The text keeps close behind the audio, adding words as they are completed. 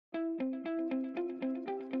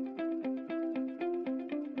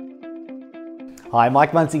Hi,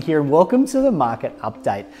 Mike Muncey here and welcome to the market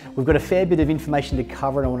update. We've got a fair bit of information to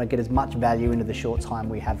cover and I want to get as much value into the short time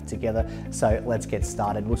we have together. So let's get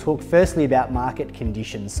started. We'll talk firstly about market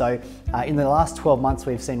conditions. So in the last 12 months,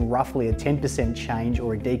 we've seen roughly a 10% change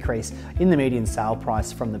or a decrease in the median sale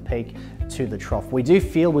price from the peak to the trough. We do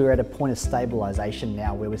feel we're at a point of stabilization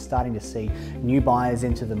now where we're starting to see new buyers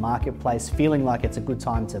into the marketplace, feeling like it's a good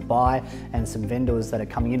time to buy, and some vendors that are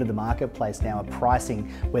coming into the marketplace now are pricing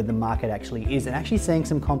where the market actually is and actually seeing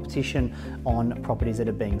some competition on properties that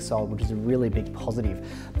are being sold, which is a really big positive.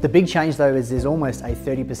 The big change though is there's almost a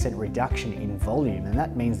 30% reduction in volume, and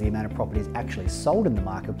that means the amount of properties actually sold in the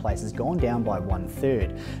marketplace has gone down by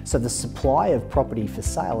 1/3. So the supply of property for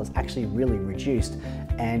sale is actually really reduced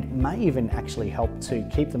and may even actually help to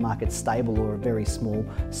keep the market stable or a very small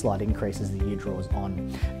slight increase as the year draws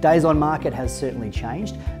on. Days on market has certainly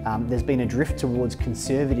changed. There's been a drift towards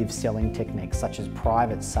conservative selling techniques such as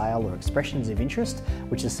private sale or expressions of interest,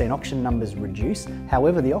 which has seen auction numbers reduce.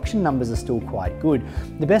 However, the auction numbers are still quite good.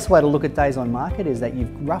 The best way to look at days on market is that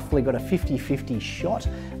you've roughly got a 50-50 shot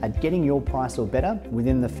at getting your price or better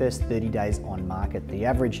within the first 30 days on market. The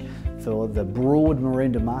average for the broad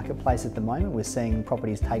Maroondah marketplace at the moment, we're seeing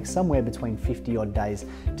properties take somewhere between 50 odd days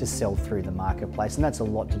to sell through the marketplace, and that's a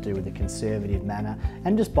lot to do with the conservative manner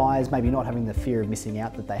and just buyers maybe not having the fear of missing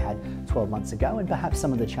out that they had 12 months ago, and perhaps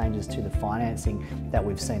some of the changes to the financing that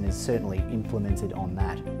we've seen is certainly implemented on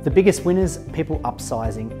that. The biggest winners, people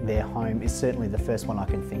upsizing their home, is certainly the first one I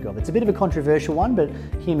can think of. It's a bit of a controversial one, but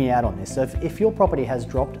hear me out on this. So if your property has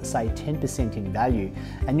dropped, say 10% in value,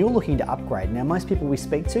 and you're looking to upgrade, now most people we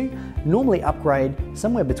speak to normally upgrade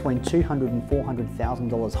somewhere between $200,000 and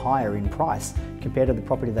 $400,000 higher in price compared to the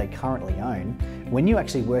property they currently own. When you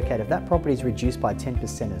actually work out if that property is reduced by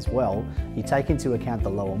 10% as well, you take into account the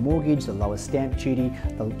lower mortgage, the lower stamp duty,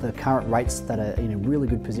 the current rates that are in a really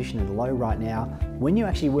good position and low right now. When you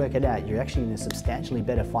actually work it out, you're actually in a substantially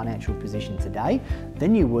better financial position today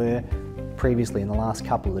than you were previously in the last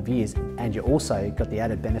couple of years, and you also got the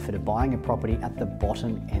added benefit of buying a property at the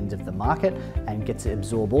bottom end of the market and get to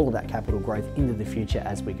absorb all of that capital growth into the future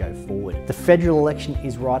as we go forward. The federal election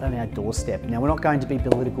is right on our doorstep. Now, we're not going to be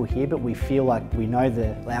political here, but we feel like we know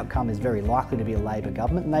the outcome is very likely to be a Labor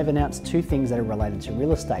government, and they've announced two things that are related to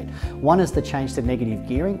real estate. One is the change to negative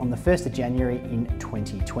gearing on the 1st of January in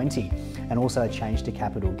 2020, and also a change to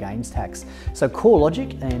capital gains tax. So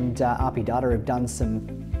CoreLogic and RP Data have done some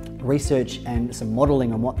research and some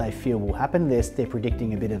modelling on what they feel will happen. They're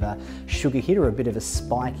predicting a bit of a sugar hit or a bit of a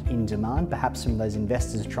spike in demand, perhaps from those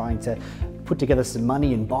investors trying to put together some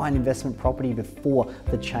money and buy an investment property before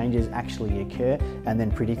the changes actually occur, and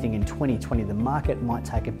then predicting in 2020 the market might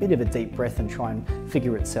take a bit of a deep breath and try and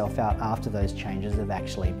figure itself out after those changes have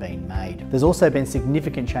actually been made. There's also been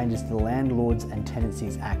significant changes to the Landlords and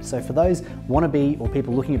Tenancies Act. So for those wannabe or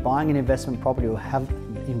people looking at buying an investment property or have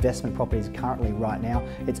investment properties currently right now,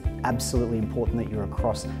 it's absolutely important that you're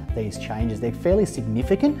across these changes. They're fairly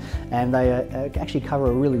significant and they actually cover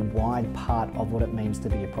a really wide part of what it means to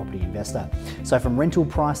be a property investor. So from rental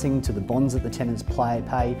pricing to the bonds that the tenants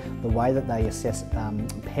pay, the way that they assess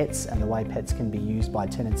pets and the way pets can be used by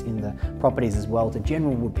tenants in the properties as well, to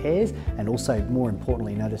general repairs and also, more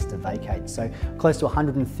importantly, notice to vacate. So close to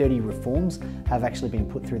 130 reforms have actually been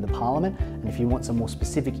put through the Parliament, and if you want some more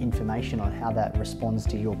specific information on how that responds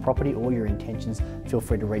to your property or your intentions, feel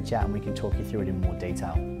free to reach out and we can talk you through it in more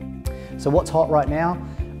detail. So what's hot right now?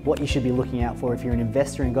 What you should be looking out for if you're an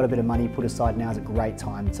investor and got a bit of money put aside, now is a great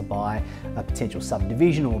time to buy a potential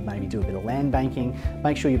subdivision or maybe do a bit of land banking.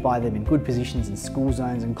 Make sure you buy them in good positions in school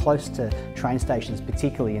zones and close to train stations,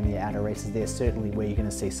 particularly in the outer east, as they're certainly where you're going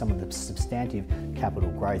to see some of the substantive capital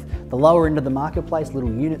growth. The lower end of the marketplace,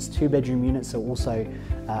 little units, 2-bedroom units, are also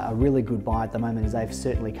a really good buy at the moment, as they've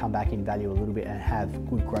certainly come back in value a little bit and have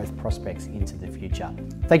good growth prospects into the future.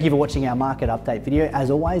 Thank you for watching our market update video. As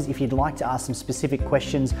always, if you'd like to ask some specific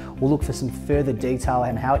questions, we'll look for some further detail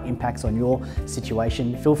and how it impacts on your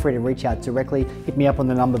situation, feel free to reach out directly, hit me up on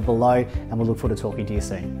the number below, and we'll look forward to talking to you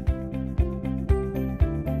soon.